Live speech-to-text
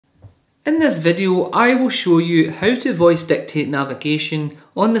In this video, I will show you how to voice dictate navigation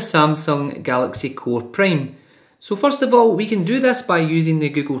on the Samsung Galaxy Core Prime. So first of all, we can do this by using the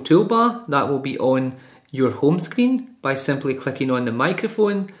Google toolbar that will be on your home screen by simply clicking on the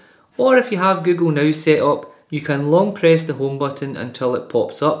microphone, or if you have Google Now set up, you can long press the home button until it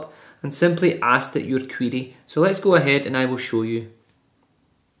pops up and simply ask it your query. So let's go ahead and I will show you.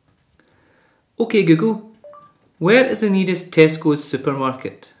 Okay Google, where is the nearest Tesco's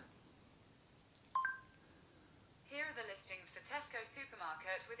supermarket? Tesco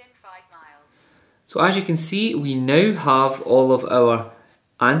supermarket within 5 miles. So as you can see, we now have all of our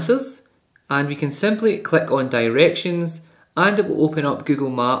answers, and we can simply click on directions and it will open up Google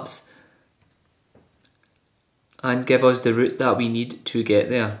Maps and give us the route that we need to get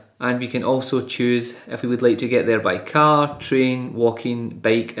there. And we can also choose if we would like to get there by car, train, walking,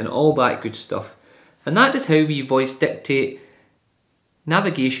 bike and all that good stuff. And that is how we voice dictate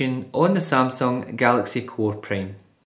navigation on the Samsung Galaxy Core Prime.